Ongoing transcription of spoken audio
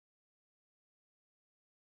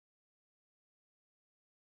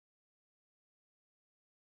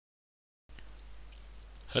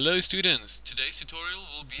Hello students, today's tutorial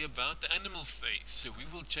will be about the animal face. So we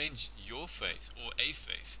will change your face or a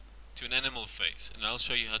face to an animal face, and I'll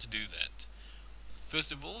show you how to do that. First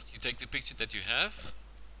of all, you take the picture that you have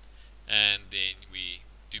and then we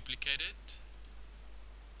duplicate it,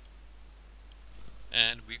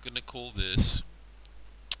 and we're gonna call this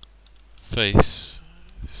face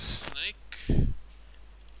snake.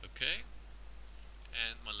 Okay,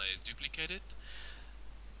 and my layer is duplicated.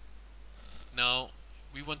 Now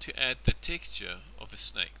we want to add the texture of a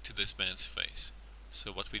snake to this man's face.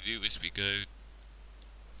 So what we do is we go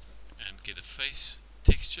and get a face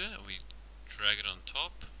texture and we drag it on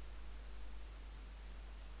top.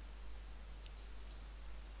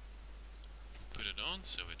 Put it on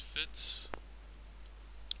so it fits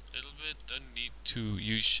a little bit. Don't need to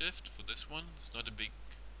use shift for this one, it's not a big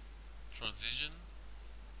transition.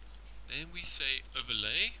 Then we say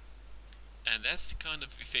overlay, and that's the kind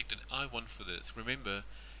of effect that I want for this. Remember,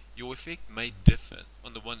 your effect may differ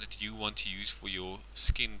on the one that you want to use for your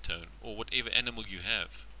skin tone or whatever animal you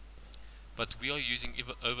have, but we are using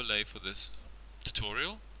overlay for this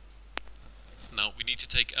tutorial. Now we need to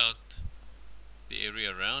take out the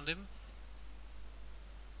area around him.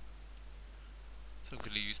 So I'm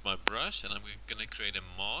going to use my brush and I'm going to create a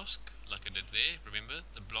mask like I did there. Remember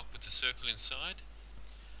the block with the circle inside?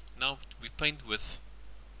 Now we paint with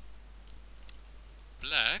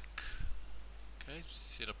black. Okay,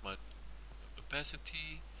 set up my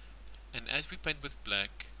opacity, and as we paint with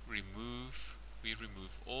black, we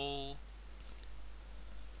remove all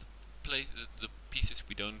the pieces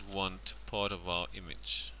we don't want part of our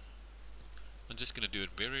image. I'm just going to do it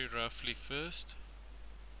very roughly first.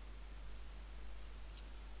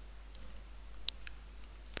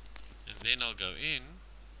 And then I'll go in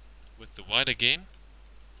with the white again,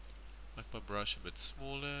 make my brush a bit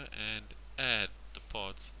smaller and add the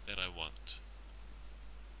parts that I want.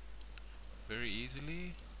 Very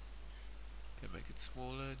easily. Okay, make it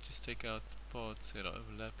smaller, just take out the parts that are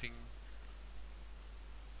overlapping.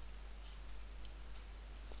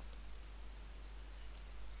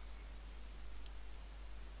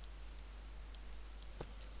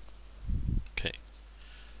 Okay,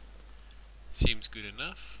 seems good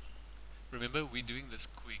enough. Remember, we're doing this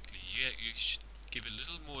quickly. You should give a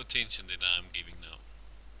little more attention than I'm giving now.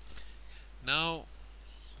 Now,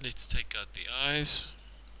 let's take out the eyes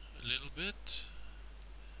a little bit.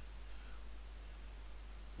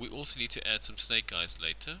 We also need to add some snake eyes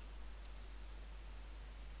later.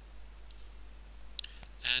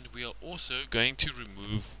 And we are also going to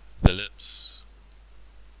remove the lips,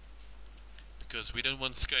 because we don't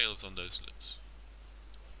want scales on those lips.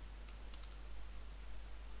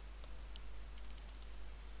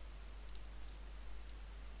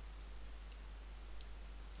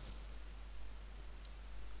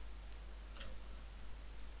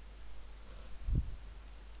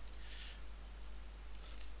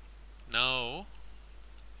 Now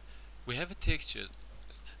we have a texture.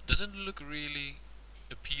 Doesn't look really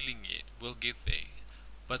appealing yet. We'll get there.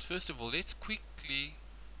 But first of all, let's quickly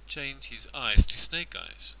change his eyes to snake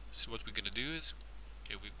eyes. So what we're going to do is,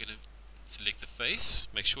 okay, we're going to select the face.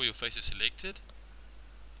 Make sure your face is selected.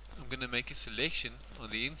 I'm going to make a selection on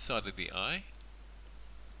the inside of the eye.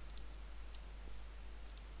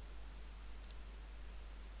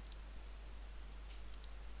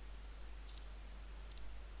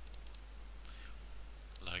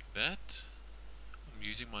 Like that. I'm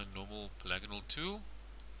using my normal polygonal tool,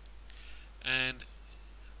 and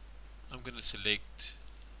I'm going to select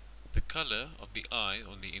the color of the eye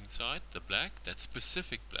on the inside, the black, that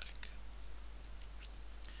specific black.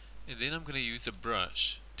 And then I'm going to use a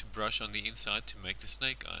brush to brush on the inside to make the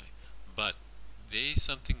snake eye. But there's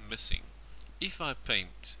something missing. If I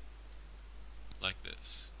paint like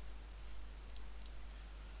this,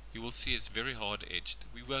 you will see it's very hard edged.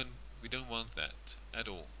 We don't want that at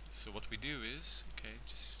all. So what we do is, okay,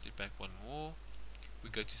 just step back one more. We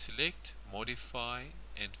go to select, modify,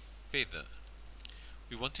 and feather.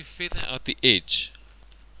 We want to feather out the edge.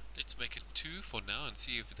 Let's make it 2 for now and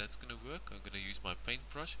see if that's going to work. I'm going to use my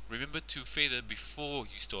paintbrush. Remember to feather before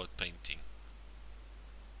you start painting.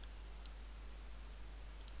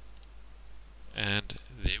 And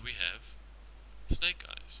there we have snake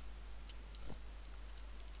eyes.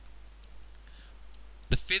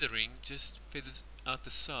 The feathering just feathers out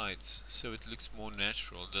the sides so it looks more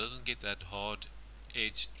natural. It doesn't get that hard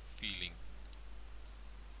edged feeling.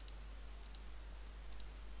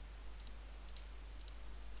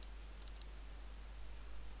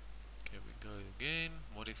 Okay, we go again,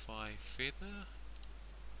 modify feather.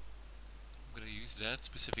 I'm going to use that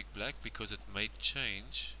specific black because it may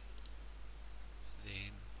change.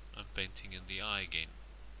 Then I'm painting in the eye again.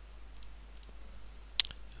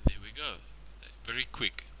 There we go. Very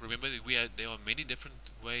quick. Remember that there are many different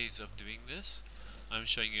ways of doing this. I'm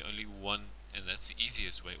showing you only one, and that's the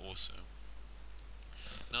easiest way also.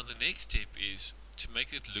 Now the next step is to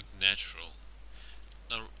make it look natural.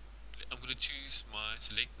 Now I'm going to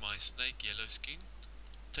select my snake yellow skin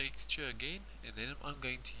texture again, and then I'm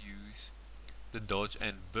going to use the dodge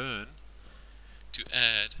and burn to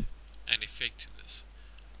add an effect to this.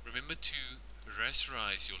 Remember to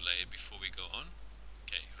rasterize your layer before we go on.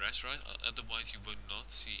 Okay, rasterize, otherwise you will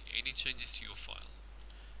not see any changes to your file.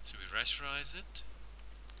 So we rasterize it,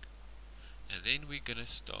 and then we're gonna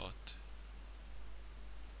start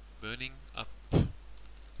burning up the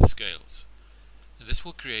scales, and this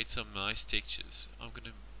will create some nice textures. I'm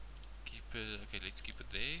gonna keep it, okay, let's keep it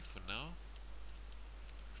there for now.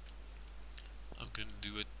 I'm gonna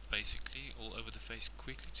do it basically all over the face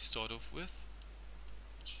quickly to start off with.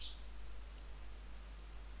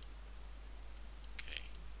 Okay.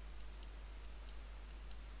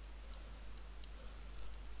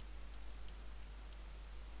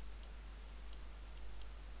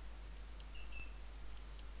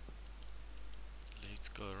 Let's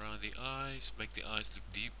go around the eyes, make the eyes look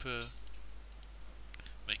deeper,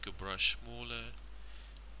 make your brush smaller.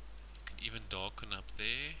 You can even darken up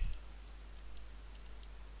there.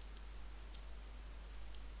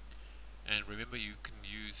 And remember, you can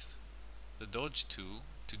use the dodge tool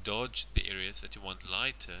to dodge the areas that you want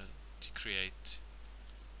lighter to create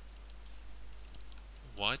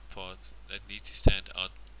white parts that need to stand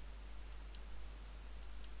out.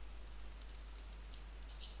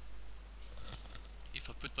 If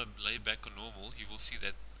I put my layer back on normal, you will see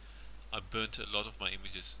that I burnt a lot of my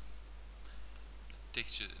images. The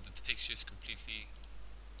texture is completely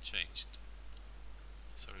changed.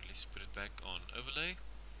 Sorry, let's put it back on overlay.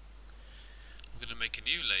 I'm going to make a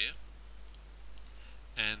new layer,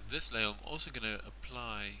 and this layer I'm also going to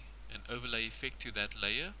apply an overlay effect to that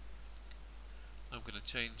layer. I'm going to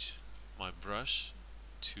change my brush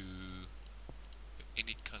to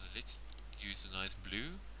any color. Let's use a nice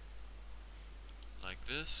blue like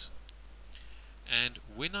this, and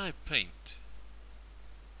when I paint,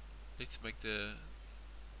 let's make the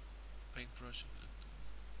paintbrush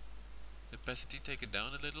opacity, take it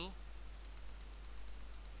down a little.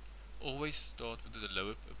 Always start with the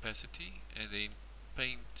lower opacity and then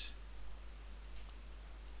paint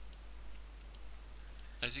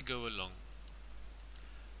as you go along,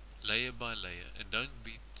 layer by layer, and don't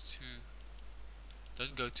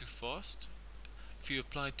go too fast. If you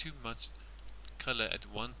apply too much color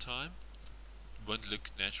at one time, it won't look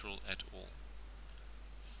natural at all.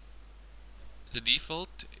 The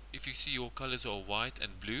default, if you see your colors are white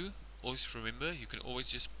and blue, always remember you can always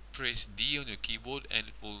just press D on your keyboard and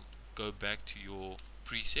it will go back to your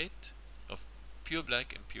preset of pure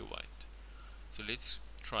black and pure white. So let's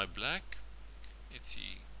try black. Let's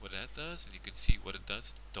see what that does, and you can see what it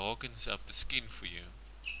does. It darkens up the skin for you.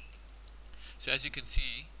 So as you can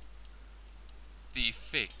see, the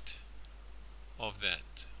effect of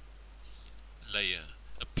that layer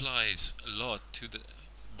applies a lot to the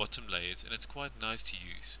bottom layers, and it's quite nice to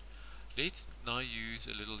use. Let's now use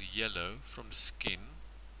a little yellow from the skin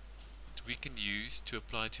that we can use to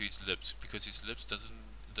apply to his lips, because his lips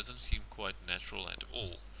doesn't seem quite natural at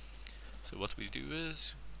all. So what we do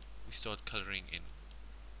is we start coloring in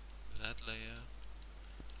that layer,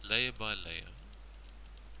 layer by layer.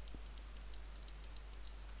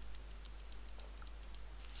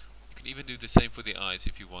 You can even do the same for the eyes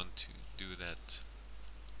if you want to do that.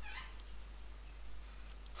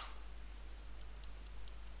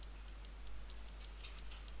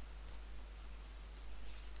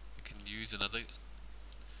 You can use another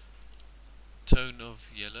tone of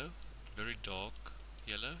yellow, very dark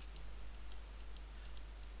yellow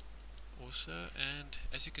also, and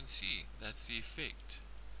as you can see, that's the effect.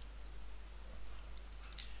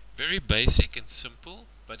 Very basic and simple,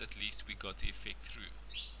 but at least we got the effect through.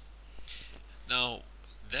 Now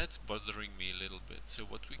that's bothering me a little bit, so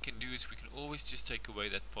what we can do is we can always just take away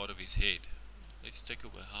that part of his head. Let's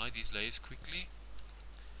hide these layers quickly.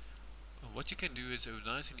 What you can do is a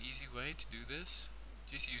nice and easy way to do this.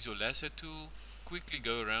 Just use your lasso tool, quickly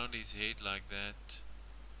go around his head like that,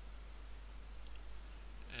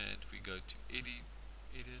 and we go to edit.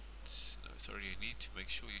 No, sorry, you need to make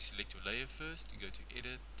sure you select your layer first. You go to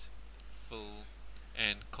edit, fill,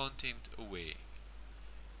 and content aware.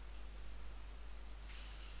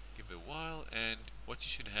 Give it a while, and what you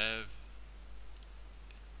should have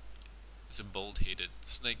is a bold-headed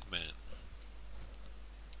snake man.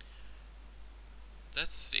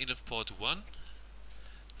 That's the end of part 1.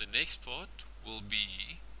 The next part will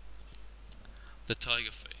be the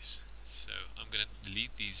tiger face. So I'm going to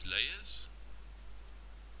delete these layers,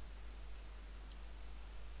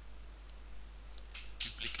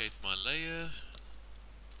 duplicate my layer,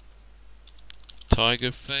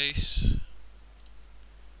 tiger face.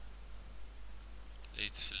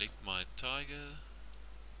 Let's select my tiger.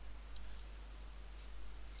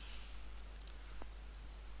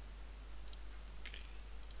 Okay,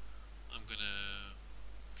 I'm gonna,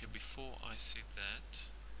 okay, before I set that,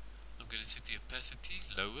 I'm gonna set the opacity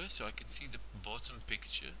lower so I can see the bottom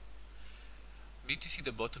picture. We need to see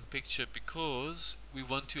the bottom picture because we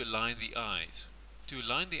want to align the eyes. To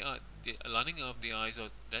align the aligning of the eyes,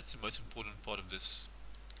 that's the most important part of this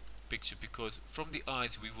picture, because from the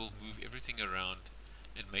eyes we will move everything around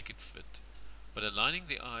and make it fit. But aligning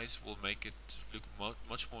the eyes will make it look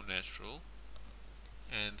much more natural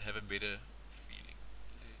and have a better feeling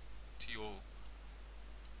to your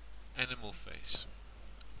animal face.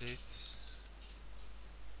 Let's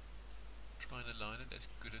try and align it as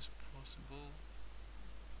good as possible.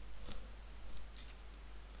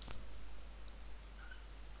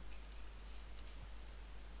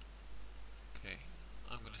 Okay,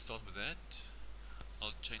 I'm going to start with that.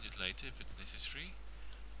 I'll change it later if it's necessary.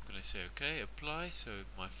 I'm going to say okay, apply, so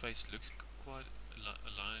my face looks quite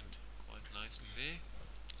aligned quite nicely there.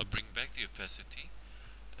 I'll bring back the opacity,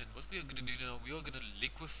 and what we are going to do now, we are going to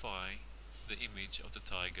liquefy the image of the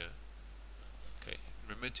tiger. Okay,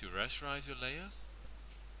 remember to rasterize your layer,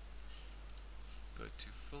 go to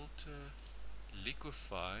filter,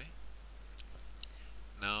 liquefy.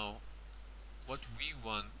 Now what we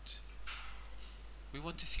want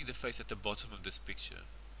to see the face at the bottom of this picture.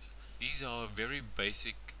 These are very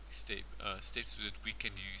basic steps that we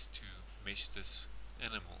can use to mesh this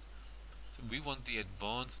animal. So we want the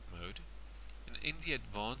advanced mode, and in the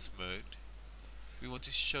advanced mode we want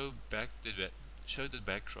to show the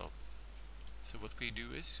backdrop. So what we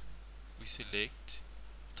do is we select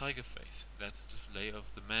tiger face. That's the layer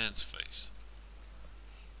of the man's face.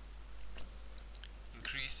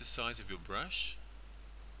 Increase the size of your brush.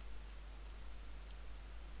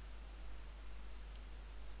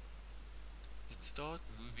 And start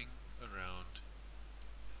moving around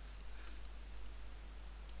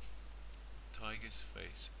tiger's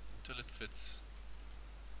face until it fits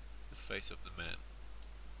the face of the man.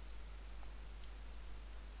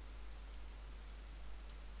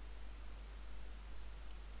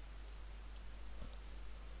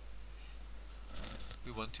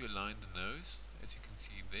 We want to align the nose, as you can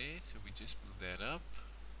see there, so we just move that up.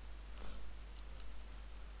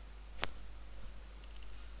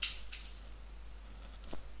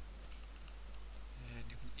 And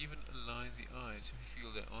you can even align the eyes if you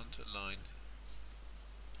feel they aren't aligned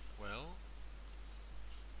well.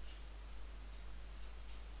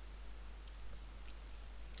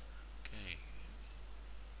 Okay,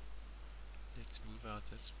 let's move out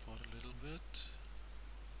that part a little bit.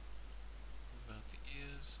 Move out the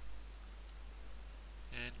ears.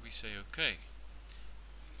 And we say okay.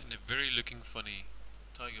 And a very looking funny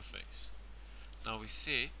tiger face. Now we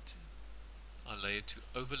set our layer to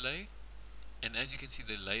overlay, and as you can see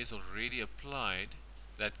the layer is already applied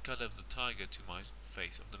that color of the tiger to my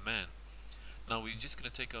face of the man. Now we're just going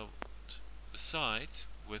to take out the sides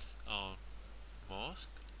with our mask.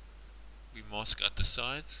 We mask at the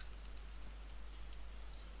sides,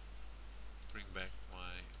 bring back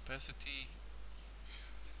my opacity,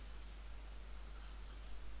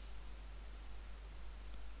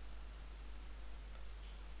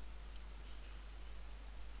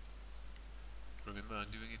 remember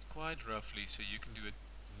I'm doing it quite roughly so you can do it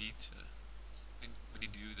neater when you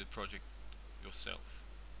do the project yourself.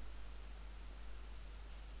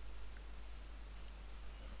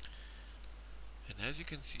 And as you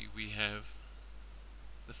can see we have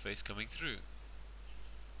the face coming through.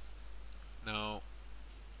 Now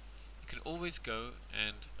you can always go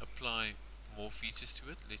and apply more features to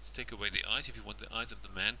it. Let's take away the eyes. If you want the eyes of the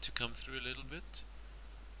man to come through a little bit,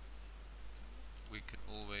 we can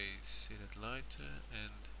always set it lighter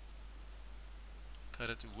and cut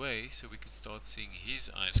it away so we can start seeing his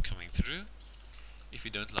eyes coming through. If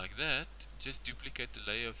you don't like that, just duplicate the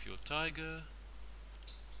layer of your tiger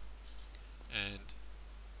and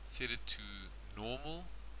set it to normal.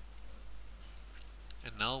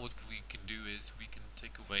 And now what we can do is we can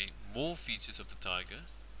take away more features of the tiger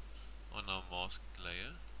on our mask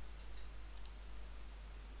layer.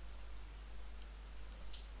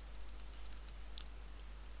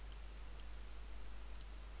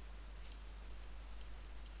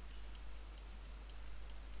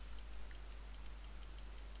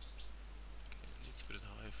 Okay, let's put it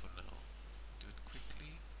higher for now. Do it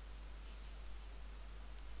quickly.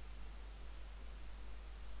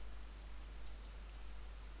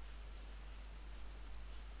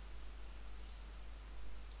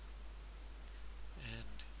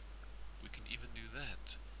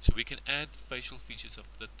 So we can add facial features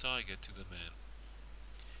of the tiger to the man.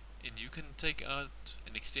 And you can take out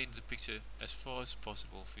and extend the picture as far as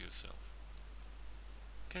possible for yourself.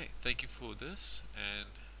 Okay, thank you for this, and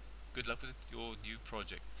good luck with your new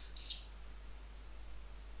projects.